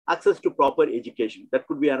have access to proper education. That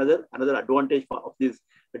could be another advantage of this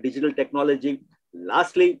digital technology.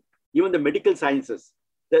 Lastly, even the medical sciences.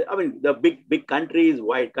 The big countries,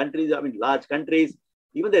 wide countries, large countries,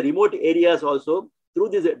 even the remote areas also, through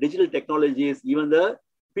these digital technologies, even the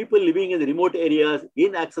people living in the remote areas,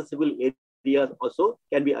 inaccessible areas also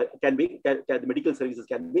the medical services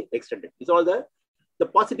can be extended. These are all the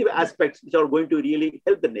positive aspects which are going to really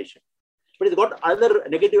help the nation. But it's got other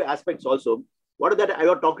negative aspects also. What is that? I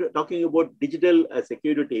was talking about digital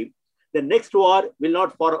security. The next war will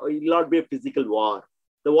not be a physical war.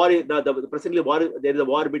 The war is presently war. There is a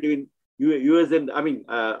war between US and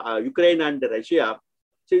Ukraine and Russia.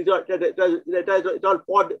 So it's all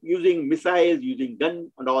fought using missiles, using gun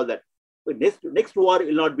and all that. So next war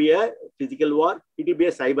will not be a physical war. It will be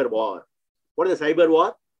a cyber war. What is a cyber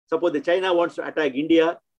war? Suppose the China wants to attack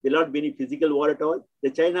India. There will not be any physical war at all. The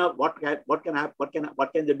China, what can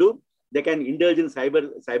they do? They can indulge in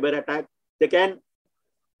cyber attack. They can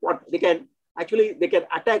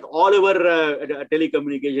attack all our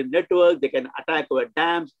telecommunication network. They can attack our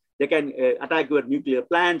dams. They can attack our nuclear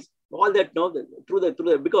plants. All that now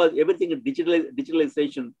because everything is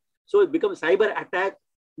digitalization. So it becomes cyber attack.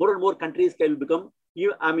 More and more countries can become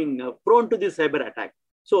prone to this cyber attack.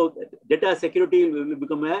 So data security will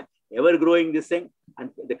become a ever growing this thing,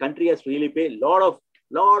 and the country has to really pay a lot of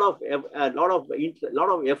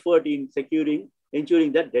effort in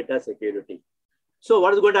ensuring that data security. So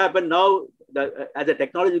what is going to happen now? As the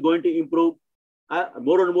technology is going to improve,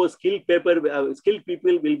 more and more skilled people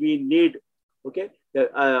will be in need. Okay,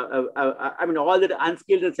 all the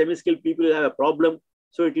unskilled and semi-skilled people will have a problem.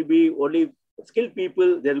 So it will be only skilled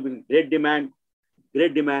people. There will be great demand,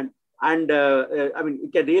 and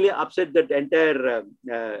it can really upset that entire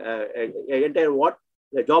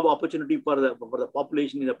the job opportunity for the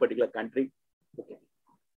population in a particular country. Okay,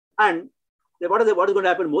 and what is going to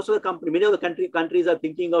happen? Many of the countries are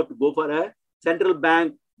thinking of to go for a central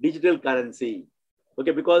bank digital currency.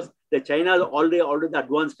 Okay, because the China is already the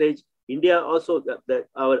advanced stage. India also,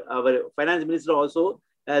 our finance minister also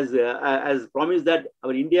has promised that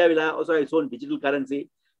our India will also have its own digital currency.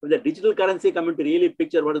 When the digital currency come into really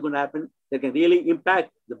picture, what is going to happen? That can really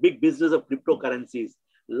impact the big business of cryptocurrencies.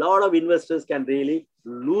 A lot of investors can really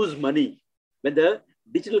lose money when the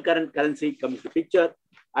digital currency comes to picture.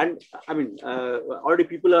 And already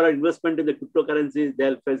people are investment in the cryptocurrencies.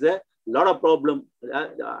 They'll face a lot of problem.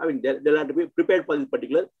 They'll have to be prepared for this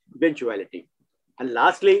particular eventuality. And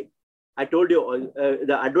lastly, I told you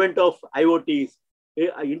the advent of IoTs,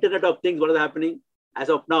 Internet of Things. What is happening as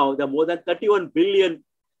of now? There are more than 31 billion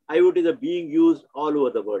IoTs are being used all over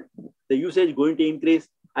the world. The usage is going to increase,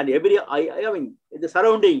 and the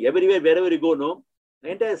surrounding everywhere, wherever you go, the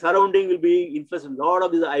entire surrounding will be infested. A lot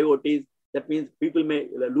of these IoTs. That means people may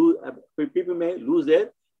lose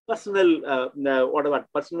their personal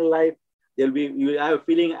personal life. You will have a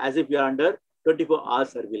feeling as if you are under 24-hour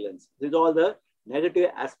surveillance. These are all the negative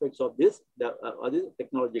aspects of these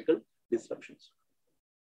technological disruptions.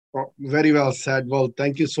 Well, very well said. Well,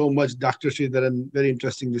 thank you so much, Dr. Sridharan. Very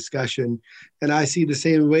interesting discussion. And I see the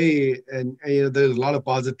same way. And there's a lot of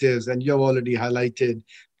positives, and you have already highlighted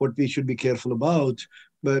what we should be careful about.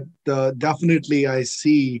 But definitely I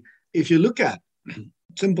see, if you look at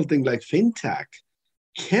simple thing like fintech,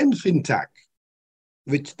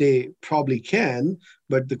 which they probably can,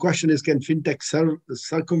 but the question is, can fintech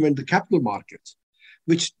circumvent the capital markets,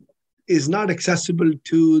 which is not accessible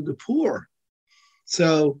to the poor?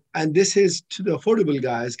 So, and this is to the affordable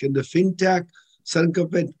guys. Can the fintech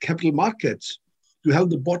circumvent capital markets to have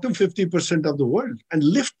the bottom 50% of the world and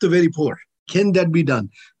lift the very poor? Can that be done?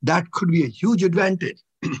 That could be a huge advantage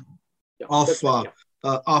of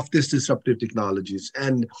this disruptive technologies.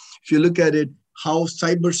 And if you look at it, how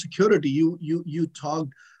cybersecurity, you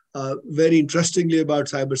talked very interestingly about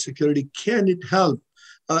cybersecurity. Can it help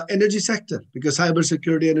energy sector? Because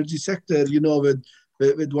cybersecurity, energy sector,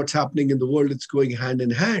 with what's happening in the world, it's going hand in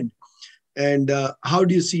hand. And how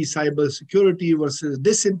do you see cybersecurity versus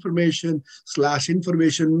disinformation /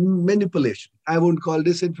 information manipulation? I won't call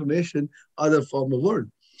disinformation other form of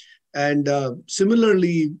word. And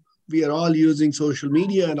similarly, we are all using social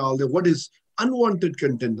media and all that. What is unwanted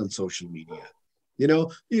content on social media?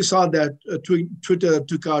 You saw that Twitter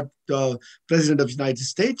took out the President of the United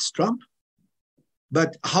States, Trump.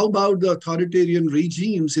 But how about the authoritarian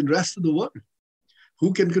regimes in the rest of the world?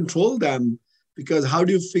 Who can control them? Because how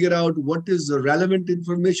do you figure out what is the relevant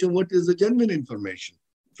information, what is the genuine information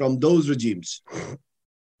from those regimes?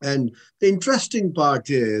 And the interesting part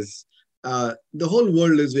is the whole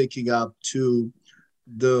world is waking up to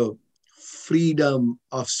the freedom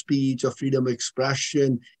of speech or freedom of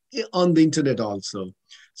expression on the internet also.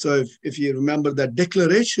 So if you remember, that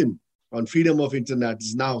declaration on freedom of internet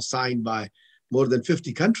is now signed by more than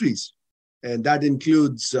 50 countries, and that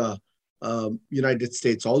includes United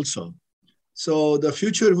States also. So the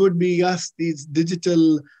future would be, yes, these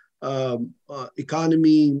digital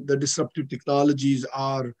economy, the disruptive technologies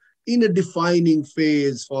are in a defining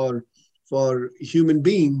phase for human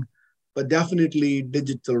being, but definitely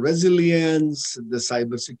digital resilience, the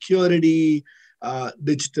cybersecurity,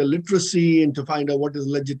 digital literacy, and to find out what is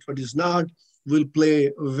legit, what is not, will play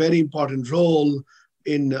a very important role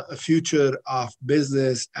in a future of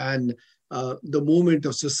business and the movement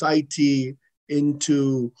of society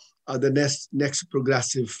into the next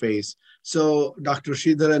progressive phase. So, Dr.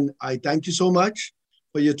 Sridharan, I thank you so much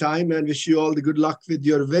for your time and wish you all the good luck with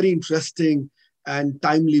your very interesting and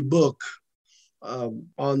timely book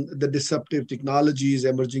on the disruptive technologies,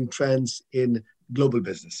 emerging trends in global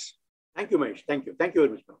business. Thank you, Mahesh. Thank you. Thank you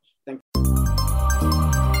very much, Mahesh. Thank you.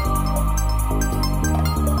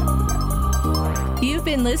 You've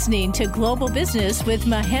been listening to Global Business with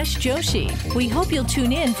Mahesh Joshi. We hope you'll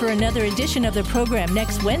tune in for another edition of the program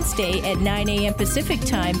next Wednesday at 9 a.m. Pacific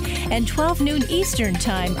Time and 12 noon Eastern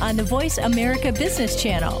Time on the Voice America Business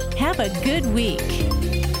Channel. Have a good week.